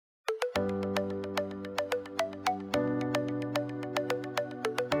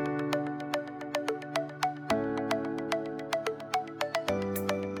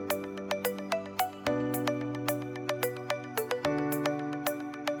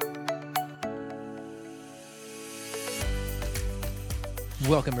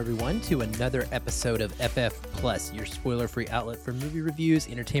Welcome, everyone, to another episode of FF Plus, your spoiler-free outlet for movie reviews,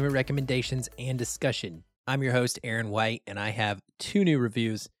 entertainment recommendations, and discussion. I'm your host, Aaron White, and I have two new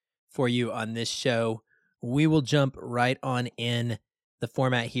reviews for you on this show. We will jump right on in. The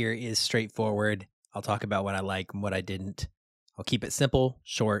format here is straightforward. I'll talk about what I like and what I didn't. I'll keep it simple,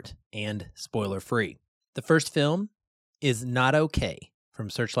 short, and spoiler-free. The first film is Not Okay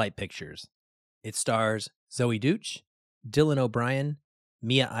from Searchlight Pictures. It stars Zoe Deutch, Dylan O'Brien,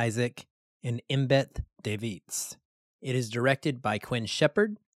 Mia Isaac, and Embeth Davids. It is directed by Quinn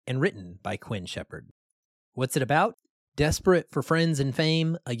Shepard and written by Quinn Shepard. What's it about? Desperate for friends and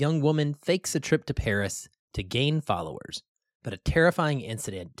fame, a young woman fakes a trip to Paris to gain followers, but a terrifying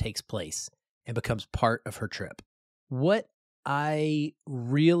incident takes place and becomes part of her trip. What I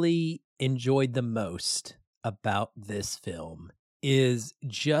really enjoyed the most about this film is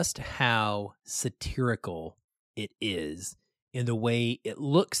just how satirical it is in the way it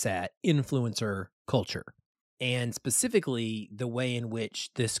looks at influencer culture, and specifically the way in which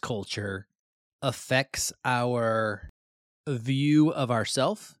this culture affects our view of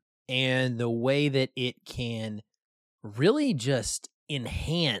ourself and the way that it can really just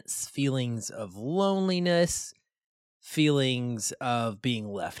enhance feelings of loneliness, feelings of being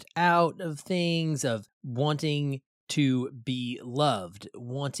left out of things, of wanting to be loved,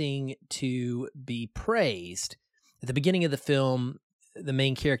 wanting to be praised. At the beginning of the film, the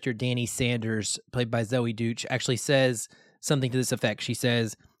main character, Danny Sanders, played by Zoe Deutch, actually says something to this effect. She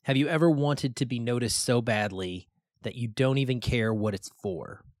says, "Have you ever wanted to be noticed so badly that you don't even care what it's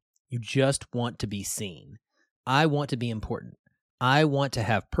for? You just want to be seen. I want to be important. I want to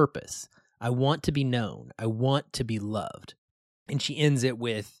have purpose. I want to be known. I want to be loved." And she ends it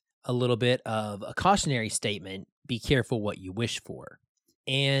with a little bit of a cautionary statement: be careful what you wish for.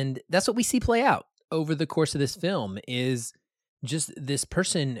 And that's what we see play out over the course of this film, is just this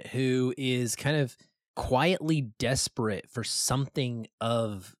person who is kind of quietly desperate for something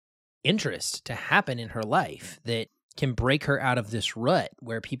of interest to happen in her life that can break her out of this rut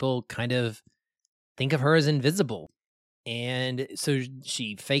where people kind of think of her as invisible. And so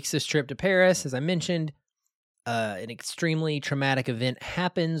she fakes this trip to Paris, as I mentioned. An extremely traumatic event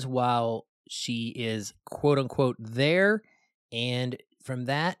happens while she is quote unquote there. And from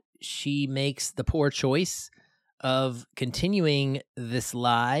that, she makes the poor choice of continuing this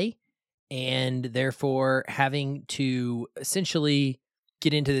lie and therefore having to essentially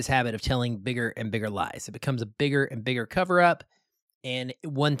get into this habit of telling bigger and bigger lies. It becomes a bigger and bigger cover up, and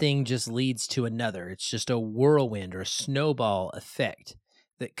one thing just leads to another. It's just a whirlwind or a snowball effect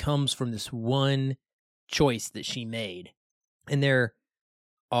that comes from this one choice that she made. And there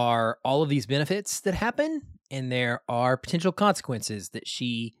are all of these benefits that happen, and there are potential consequences that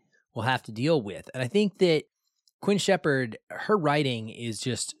she will have to deal with. And I think that Quinn Shepard, her writing is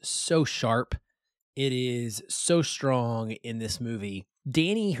just so sharp. It is so strong in this movie.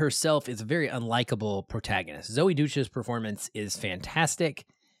 Danny herself is a very unlikable protagonist. Zoe Deutch's performance is fantastic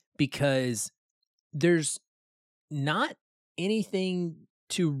because there's not anything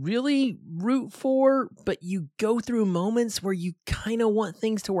to really root for, but you go through moments where you kind of want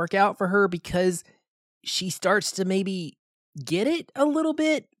things to work out for her because she starts to maybe get it a little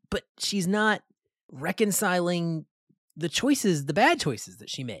bit, but she's not reconciling the bad choices that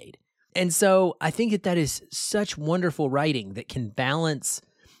she made. And so I think that is such wonderful writing that can balance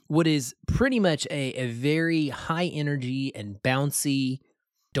what is pretty much a very high energy and bouncy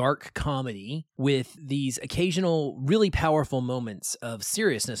dark comedy with these occasional really powerful moments of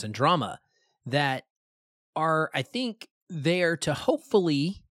seriousness and drama that are, I think, there to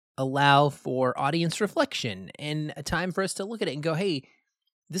hopefully allow for audience reflection and a time for us to look at it and go, hey,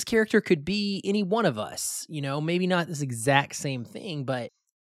 this character could be any one of us, maybe not this exact same thing, but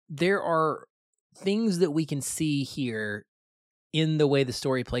there are things that we can see here in the way the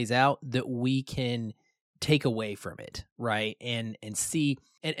story plays out that we can take away from it, right? And see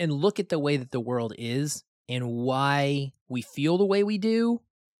and look at the way that the world is and why we feel the way we do,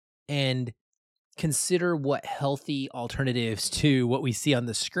 and consider what healthy alternatives to what we see on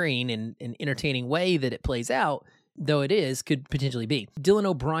the screen in an entertaining way that it plays out, though it is, could potentially be. Dylan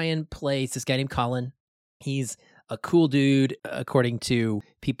O'Brien plays this guy named Colin. He's a cool dude, according to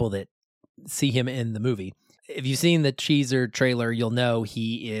people that see him in the movie. If you've seen the teaser trailer, you'll know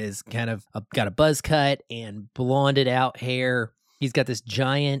he is kind of got a buzz cut and blonded out hair. He's got this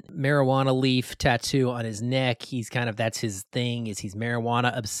giant marijuana leaf tattoo on his neck. That's his thing, is he's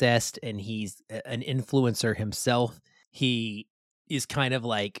marijuana obsessed, and he's an influencer himself. He is kind of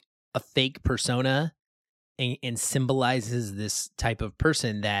like a fake persona and symbolizes this type of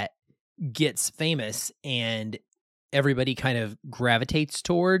person that gets famous and everybody kind of gravitates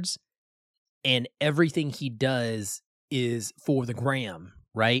towards, and everything he does is for the gram,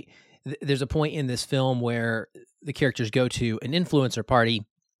 right? There's a point in this film where the characters go to an influencer party,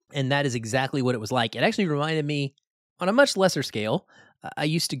 and that is exactly what it was like. It actually reminded me, on a much lesser scale, I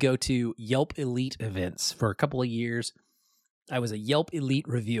used to go to Yelp Elite events for a couple of years. I was a Yelp Elite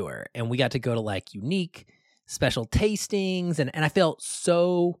reviewer, and we got to go to like unique special tastings, and I felt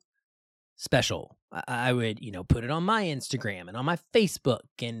so special. I would, put it on my Instagram and on my Facebook,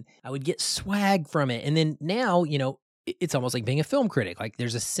 and I would get swag from it. And then now, it's almost like being a film critic. Like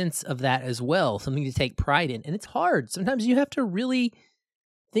there's a sense of that as well, something to take pride in. And it's hard. Sometimes you have to really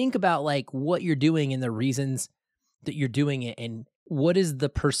think about like what you're doing and the reasons that you're doing it, and what is the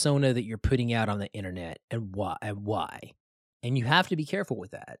persona that you're putting out on the internet, and why. And you have to be careful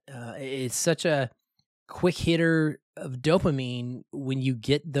with that. It's such a quick hitter of dopamine when you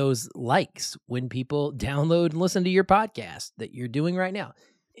get those likes, when people download and listen to your podcast that you're doing right now.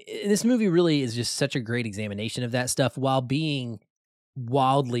 This movie really is just such a great examination of that stuff while being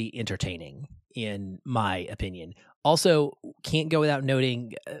wildly entertaining, in my opinion. Also, can't go without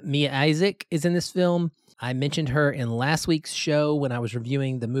noting Mia Isaac is in this film. I mentioned her in last week's show when I was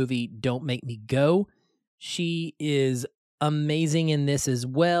reviewing the movie Don't Make Me Go. She is amazing in this as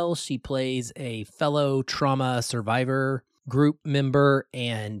well. She plays a fellow trauma survivor group member,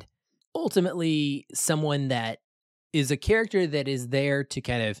 and ultimately someone that is a character that is there to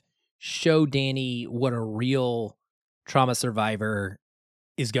kind of show Danny what a real trauma survivor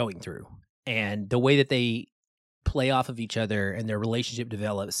is going through. And the way that they play off of each other and their relationship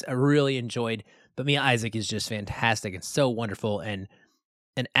develops, I really enjoyed. But Mia Isaac is just fantastic and so wonderful, and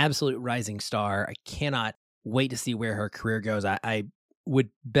an absolute rising star. I cannot wait to see where her career goes. I would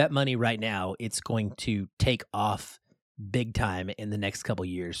bet money right now it's going to take off big time in the next couple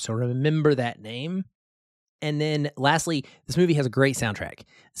years. So remember that name. And then lastly, this movie has a great soundtrack,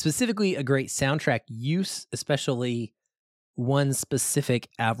 specifically a great soundtrack use, especially one specific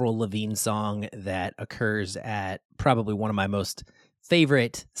Avril Lavigne song that occurs at probably one of my most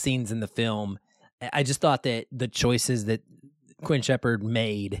favorite scenes in the film. I just thought that the choices that Quinn Shepard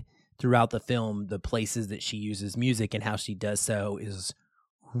made throughout the film, the places that she uses music and how she does so, is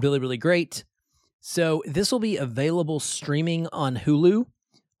really, really great. So this will be available streaming on Hulu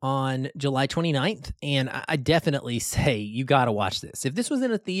on July 29th, and I definitely say you got to watch this. If this was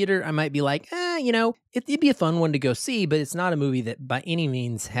in a theater, I might be like, it'd be a fun one to go see, but it's not a movie that by any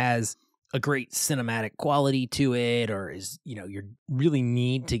means has a great cinematic quality to it, or is, you really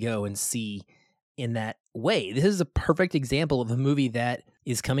need to go and see in that way. This is a perfect example of a movie that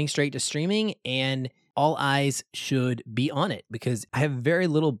is coming straight to streaming, and all eyes should be on it, because I have very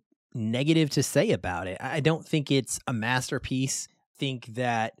little negative to say about it. I don't think it's a masterpiece. Think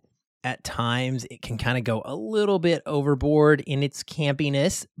that at times it can kind of go a little bit overboard in its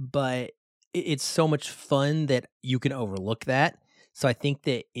campiness, but it's so much fun that you can overlook that. So I think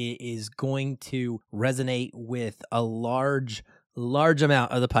that it is going to resonate with a large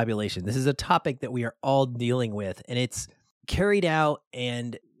amount of the population. This is a topic that we are all dealing with, and it's carried out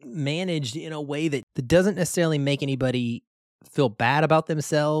and managed in a way that doesn't necessarily make anybody feel bad about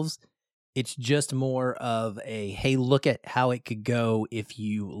themselves. It's just more of a, hey, look at how it could go if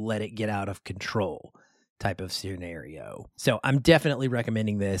you let it get out of control type of scenario. So I'm definitely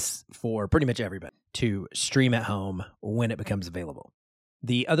recommending this for pretty much everybody to stream at home when it becomes available.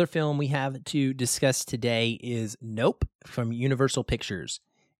 The other film we have to discuss today is Nope from Universal Pictures.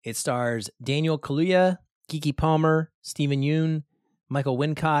 It stars Daniel Kaluuya, Keke Palmer, Stephen Yeun, Michael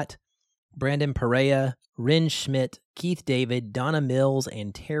Wincott, Brandon Perea, Ren Schmidt, Keith David, Donna Mills,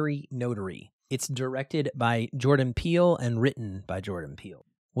 and Terry Notary. It's directed by Jordan Peele and written by Jordan Peele.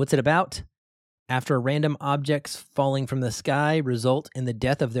 What's it about? After random objects falling from the sky result in the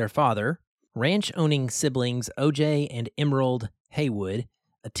death of their father, ranch-owning siblings OJ and Emerald Haywood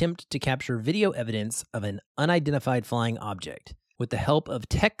attempt to capture video evidence of an unidentified flying object with the help of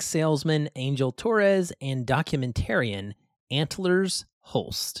tech salesman Angel Torres and documentarian Antlers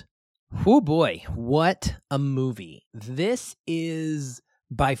Holst. Oh boy, what a movie. This is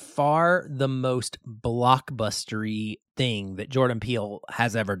by far the most blockbustery thing that Jordan Peele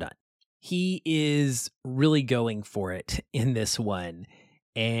has ever done. He is really going for it in this one,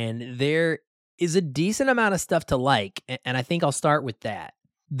 and there is a decent amount of stuff to like, and I think I'll start with that.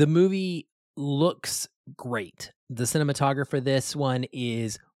 The movie looks great. The cinematographer for this one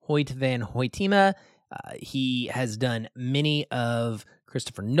is Hoyt van Hoytema. He has done many of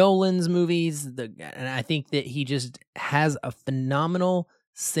Christopher Nolan's movies, and I think that he just has a phenomenal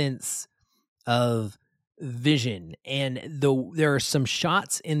sense of vision. And there are some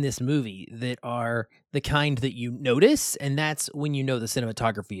shots in this movie that are the kind that you notice, and that's when you know the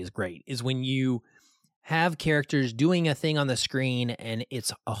cinematography is great, is when you have characters doing a thing on the screen and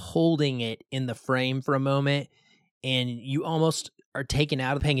it's holding it in the frame for a moment, and you almost are taken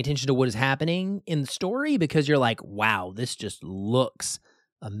out of paying attention to what is happening in the story because you're like, wow, this just looks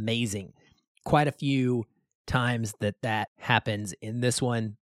amazing. Quite a few times that happens in this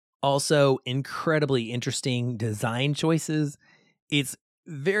one. Also, incredibly interesting design choices. It's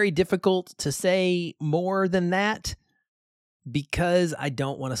very difficult to say more than that because I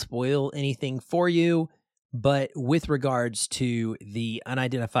don't want to spoil anything for you. But with regards to the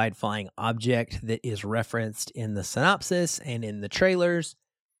unidentified flying object that is referenced in the synopsis and in the trailers,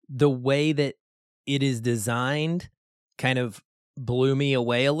 the way that it is designed kind of blew me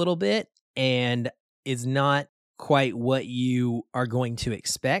away a little bit and is not quite what you are going to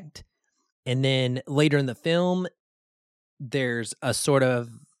expect. And then later in the film, there's a sort of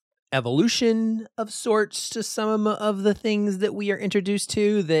evolution of sorts to some of the things that we are introduced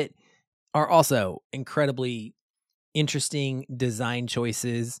to that are also incredibly interesting design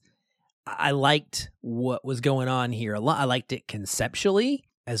choices. I liked what was going on here a lot. I liked it conceptually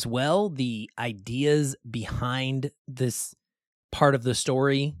as well. The ideas behind this part of the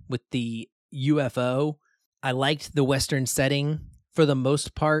story with the UFO. I liked the Western setting for the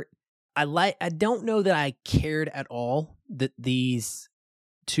most part. I don't know that I cared at all that these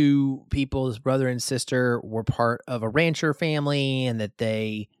two people, this brother and sister, were part of a rancher family and that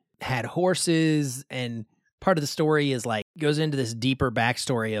they had horses. And part of the story is like goes into this deeper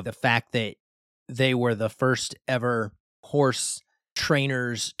backstory of the fact that they were the first ever horse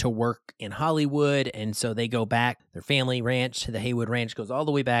trainers to work in Hollywood. And so they go back, their family ranch, the Haywood Ranch, goes all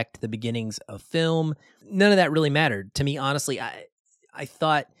the way back to the beginnings of film. None of that really mattered to me, honestly. I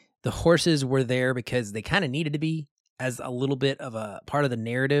thought the horses were there because they kind of needed to be as a little bit of a part of the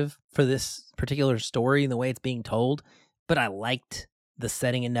narrative for this particular story and the way it's being told. But I liked the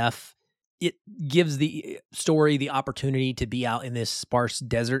setting enough. It gives the story the opportunity to be out in this sparse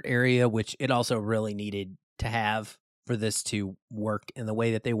desert area, which it also really needed to have for this to work in the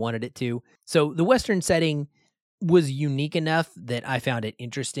way that they wanted it to. So the Western setting was unique enough that I found it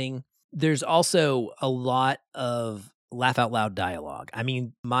interesting. There's also a lot of laugh out loud dialogue. I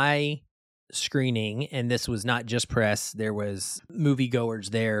mean, my screening, and this was not just press, there was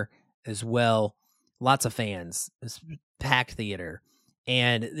moviegoers there as well. Lots of fans, packed theater.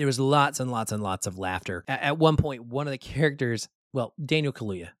 And there was lots and lots and lots of laughter. At one point, one of the characters, well, Daniel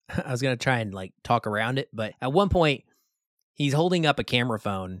Kaluuya, I was going to try and like talk around it, but at one point, he's holding up a camera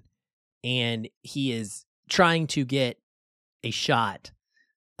phone and he is trying to get a shot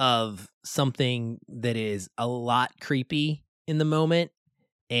of something that is a lot creepy in the moment.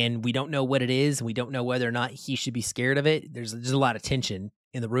 And we don't know what it is. We don't know whether or not he should be scared of it. There's a lot of tension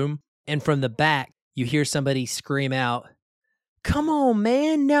in the room. And from the back, you hear somebody scream out, "Come on,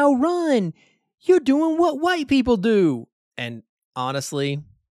 man, now run. You're doing what white people do." And honestly,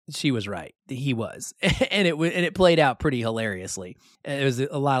 she was right. He was. and it played out pretty hilariously. There was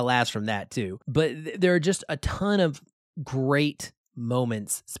a lot of laughs from that too. But there are just a ton of great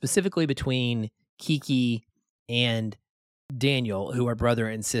moments, specifically between Kiki and Daniel, who are brother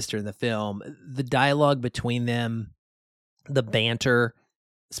and sister in the film. The dialogue between them, the banter,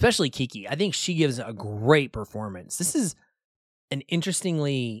 especially Kiki. I think she gives a great performance. This is an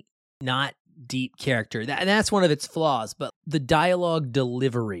interestingly not deep character. That's one of its flaws, but the dialogue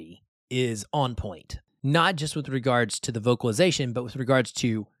delivery is on point. Not just with regards to the vocalization, but with regards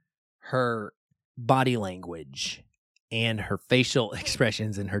to her body language and her facial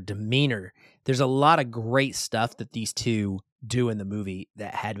expressions and her demeanor. There's a lot of great stuff that these two do in the movie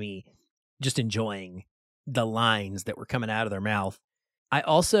that had me just enjoying the lines that were coming out of their mouth. I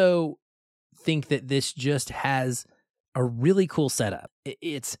also think that this just has a really cool setup.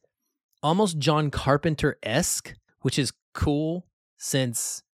 It's almost John Carpenter-esque, which is cool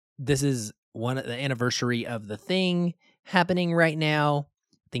since this is the anniversary of The Thing happening right now.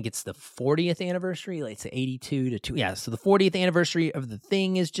 I think it's the 40th anniversary, like it's 82 to 2. Yeah, so the 40th anniversary of The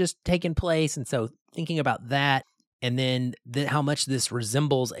Thing is just taking place. And so thinking about that, and then how much this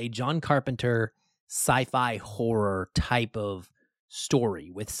resembles a John Carpenter sci-fi horror type of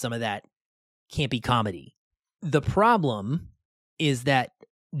story with some of that campy comedy. The problem is that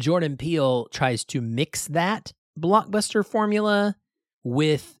Jordan Peele tries to mix that blockbuster formula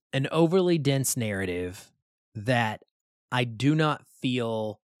with an overly dense narrative that I do not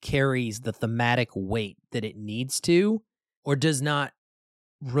feel carries the thematic weight that it needs to, or does not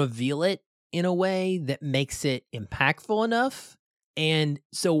reveal it in a way that makes it impactful enough. And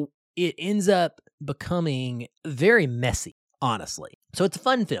so it ends up becoming very messy, honestly. So it's a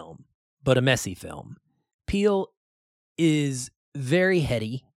fun film, but a messy film. Peele is very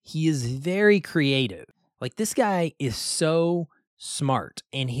heady. He is very creative. Like, this guy is so smart,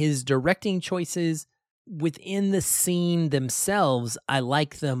 and his directing choices within the scene themselves, I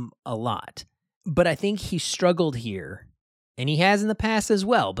like them a lot. But I think he struggled here, and he has in the past as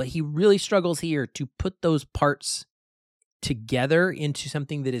well, but he really struggles here to put those parts together into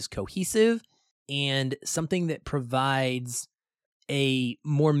something that is cohesive and something that provides a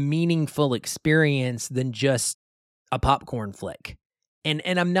more meaningful experience than just a popcorn flick. And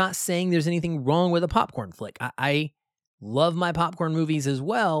I'm not saying there's anything wrong with a popcorn flick. I love my popcorn movies as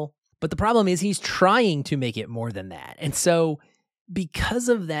well, but the problem is he's trying to make it more than that. And so because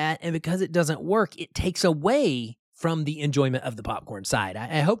of that, and because it doesn't work, it takes away from the enjoyment of the popcorn side.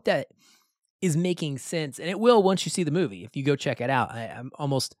 I hope that is making sense, and it will once you see the movie. If you go check it out, I'm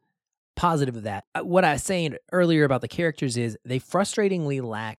almost positive of that. What I was saying earlier about the characters is they frustratingly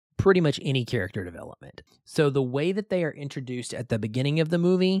lack pretty much any character development. So the way that they are introduced at the beginning of the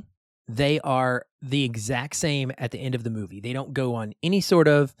movie, they are the exact same at the end of the movie. They don't go on any sort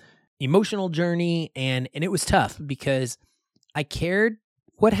of emotional journey, and it was tough because I cared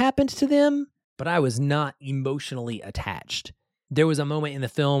what happened to them, but I was not emotionally attached. There was a moment in the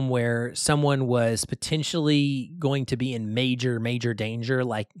film where someone was potentially going to be in major, major danger,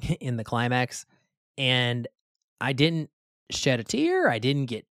 like in the climax, and I didn't shed a tear. I didn't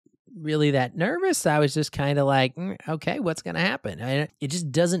get really that nervous. I was just kind of like, okay, what's going to happen? It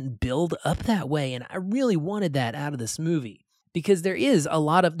just doesn't build up that way, and I really wanted that out of this movie because there's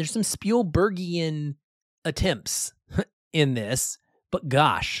some Spielbergian attempts in this, but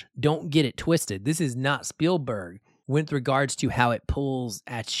gosh, don't get it twisted. This is not Spielberg with regards to how it pulls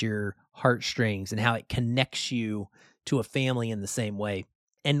at your heartstrings and how it connects you to a family in the same way.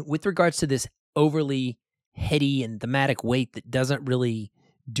 And with regards to this overly heady and thematic weight that doesn't really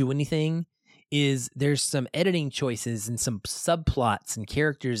do anything, is there's some editing choices and some subplots and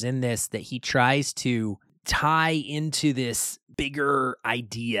characters in this that he tries to tie into this bigger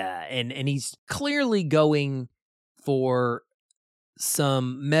idea. And he's clearly going for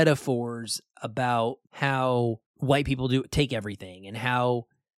some metaphors about how white people take everything and how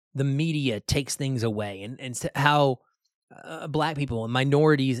the media takes things away and how black people and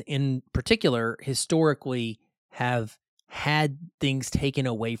minorities in particular historically have had things taken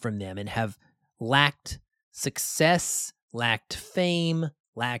away from them and have lacked success, lacked fame,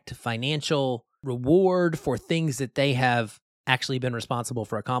 lacked financial reward for things that they have actually been responsible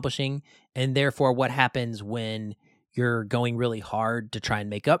for accomplishing. And therefore, what happens when you're going really hard to try and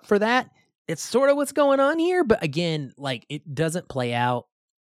make up for that? It's sort of what's going on here. But again, like, it doesn't play out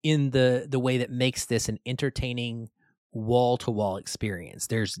in the way that makes this an entertaining wall-to-wall experience.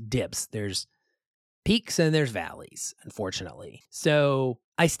 There's dips, there's peaks, and there's valleys, unfortunately. So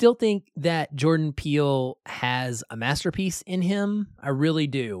I still think that Jordan Peele has a masterpiece in him. I really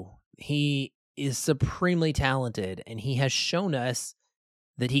do. He is supremely talented, and he has shown us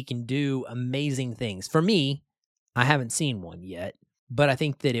that he can do amazing things. For me, I haven't seen one yet, but I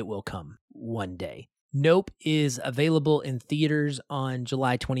think that it will come one day. Nope is available in theaters on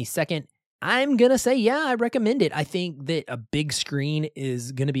July 22nd. I'm going to say, yeah, I recommend it. I think that a big screen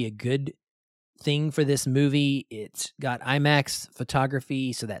is going to be a good thing for this movie. It's got IMAX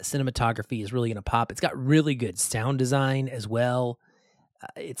photography, so that cinematography is really going to pop. It's got really good sound design as well.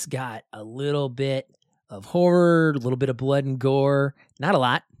 It's got a little bit of horror, a little bit of blood and gore. Not a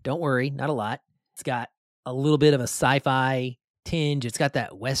lot. Don't worry, not a lot. It's got a little bit of a sci-fi tinge. It's got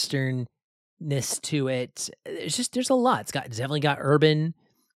that westernness to it. There's a lot. It's definitely got urban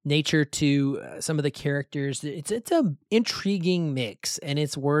nature to some of the characters. It's a intriguing mix, and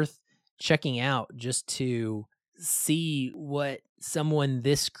it's worth checking out just to see what someone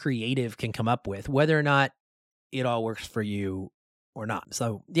this creative can come up with, whether or not it all works for you or not.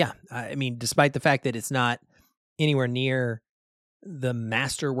 So yeah, I mean, despite the fact that it's not anywhere near the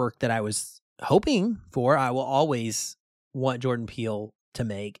masterwork that I was hoping for, I will always want Jordan Peele to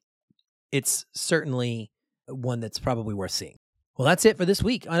make. It's certainly one that's probably worth seeing. Well, that's it for this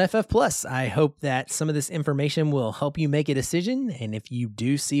week on FF Plus. I hope that some of this information will help you make a decision. And if you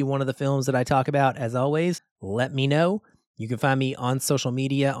do see one of the films that I talk about, as always, let me know. You can find me on social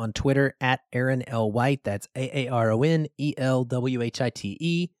media on Twitter at Aaron L. White. That's AARONELWHITE.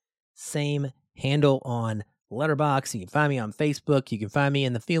 Same handle on Letterboxd. You can find me on Facebook. You can find me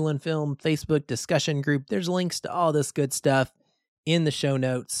in the Feelin' Film Facebook discussion group. There's links to all this good stuff in the show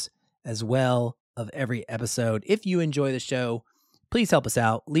notes as well of every episode. If you enjoy the show, please help us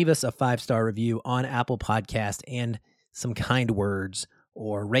out. Leave us a 5-star review on Apple Podcast and some kind words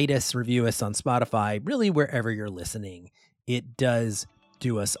or rate us, review us on Spotify, really wherever you're listening. It does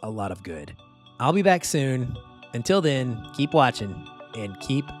do us a lot of good. I'll be back soon. Until then, keep watching and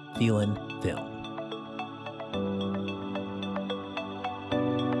keep feeling film.